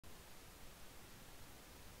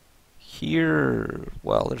here,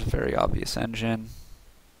 well, there's a very obvious engine.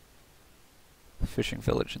 Fishing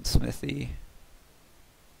village and smithy.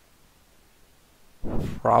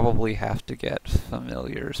 Probably have to get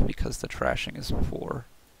familiars because the trashing is poor.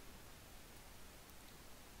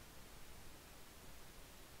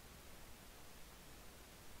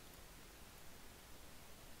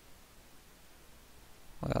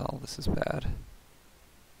 Well, this is bad.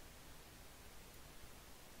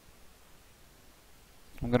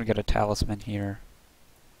 I'm gonna get a talisman here.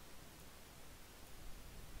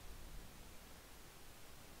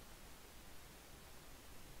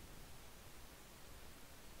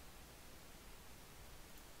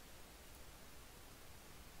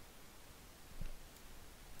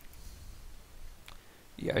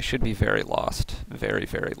 Yeah, I should be very lost. Very,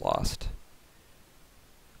 very lost.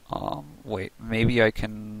 Wait, maybe I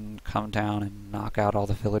can come down and knock out all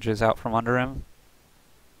the villages out from under him?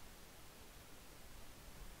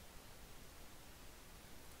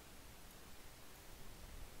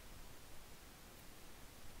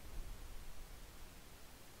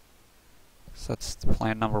 So that's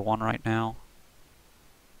plan number 1 right now.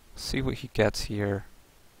 See what he gets here.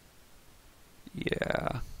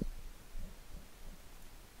 Yeah.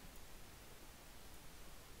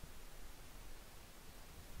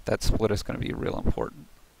 That split is going to be real important.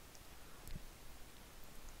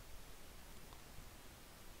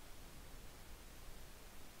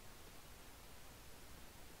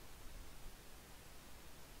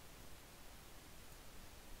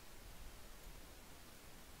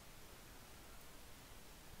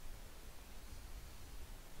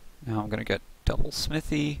 Now I'm going to get double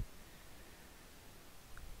smithy.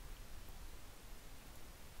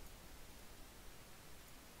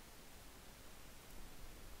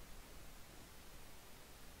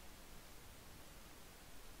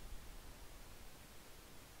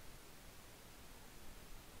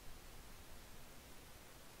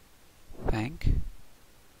 Bank.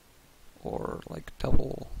 Or like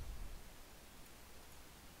double.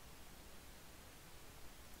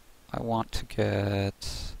 I want to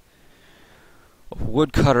get a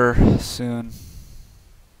woodcutter soon.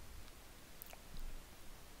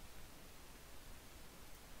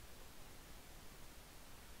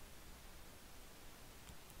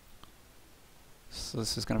 So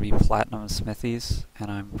this is going to be platinum smithies, and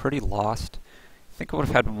I'm pretty lost. I think I would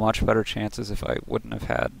have had much better chances if I wouldn't have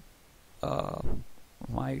had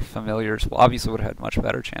my familiars. Well, obviously would have had much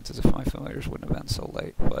better chances if my familiars wouldn't have been so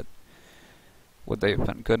late, but would they have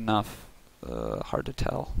been good enough? Hard to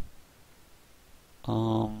tell.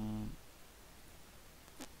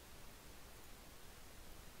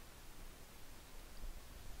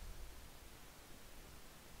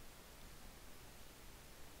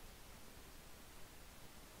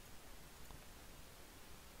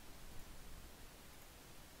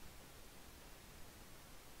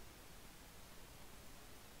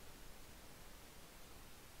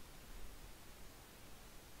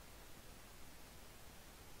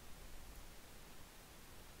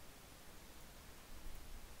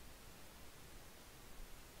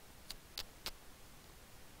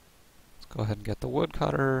 Go ahead and get the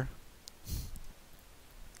woodcutter.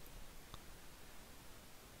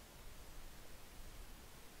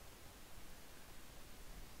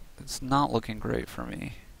 It's not looking great for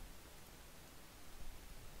me.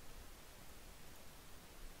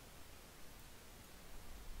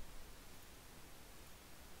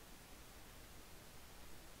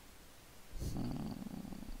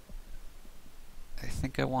 I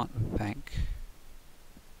think I want bank.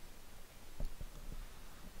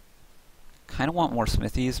 Kind of want more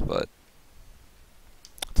smithies, but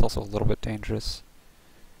it's also a little bit dangerous.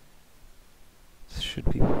 This should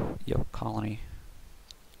be, yep, colony.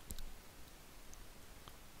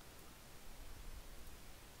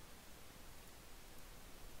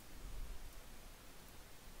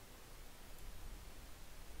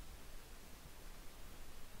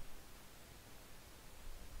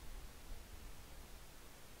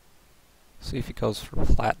 See if he goes for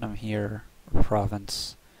platinum here, or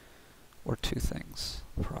province, or two things.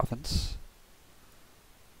 Province.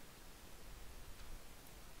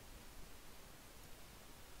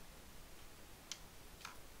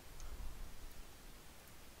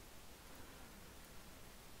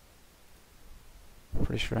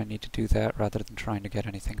 Pretty sure I need to do that rather than trying to get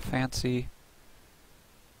anything fancy.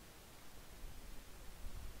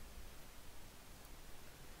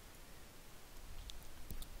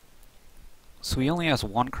 So he only has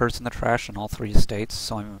one curse in the trash in all 3 states,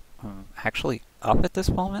 so I'm actually up at this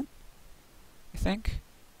moment, I think.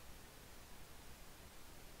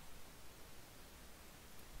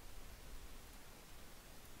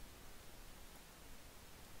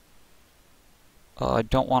 I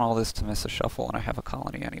don't want all this to miss a shuffle, and I have a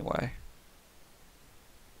colony anyway.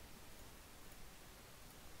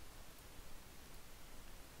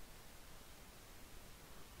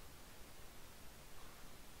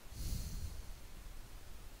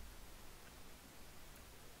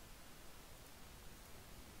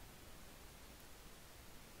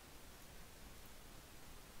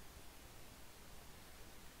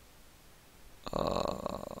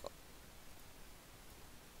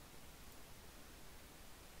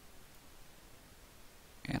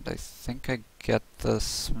 And I think I get the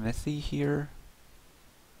smithy here.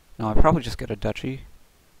 No, I probably just get a duchy.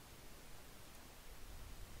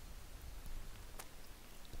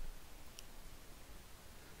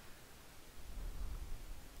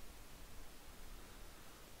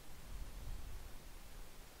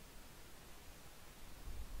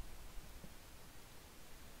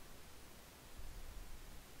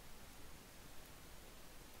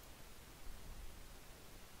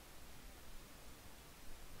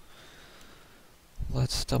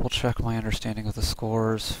 Let's double check my understanding of the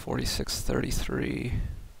scores. 46-33.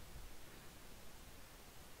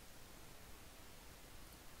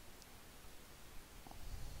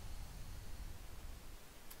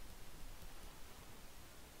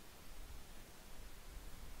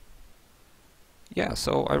 Yeah,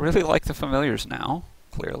 so I really like the familiars now,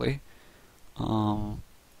 clearly.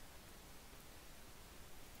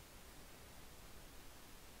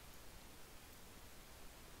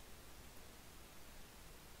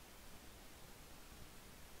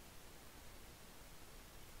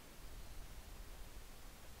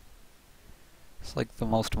 It's like the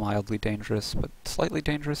most mildly dangerous, but slightly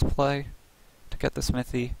dangerous play to get the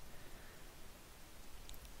smithy.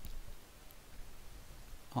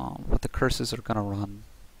 But the curses are gonna run,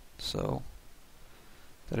 so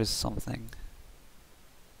that is something.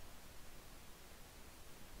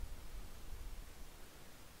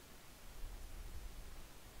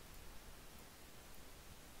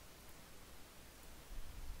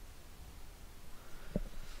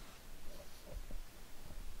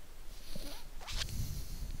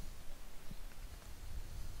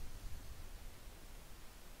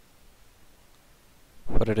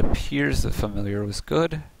 But it appears the familiar was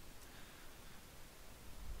good.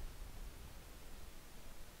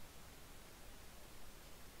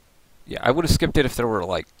 Yeah, I would have skipped it if there were,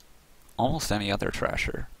 like, almost any other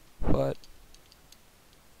trasher, but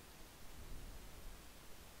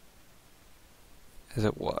as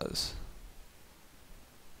it was.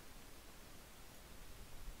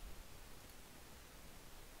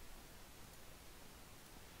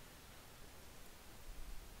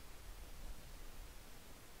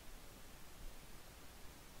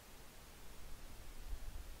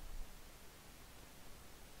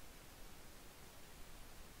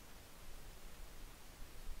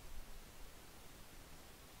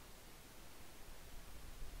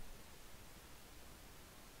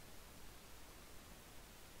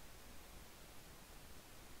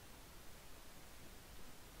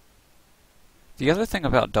 The other thing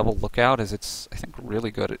about double lookout is it's, I think, really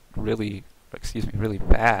good at really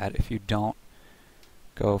bad if you don't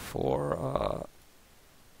go for,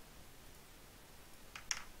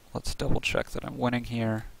 let's double check that I'm winning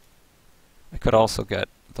here. I could also get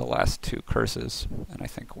the last two curses, and I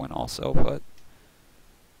think win also, but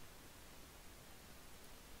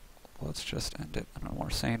let's just end it in a more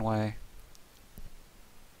sane way.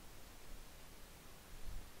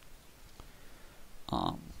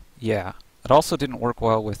 Yeah. It also didn't work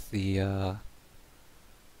well with the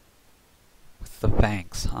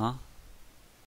banks, huh?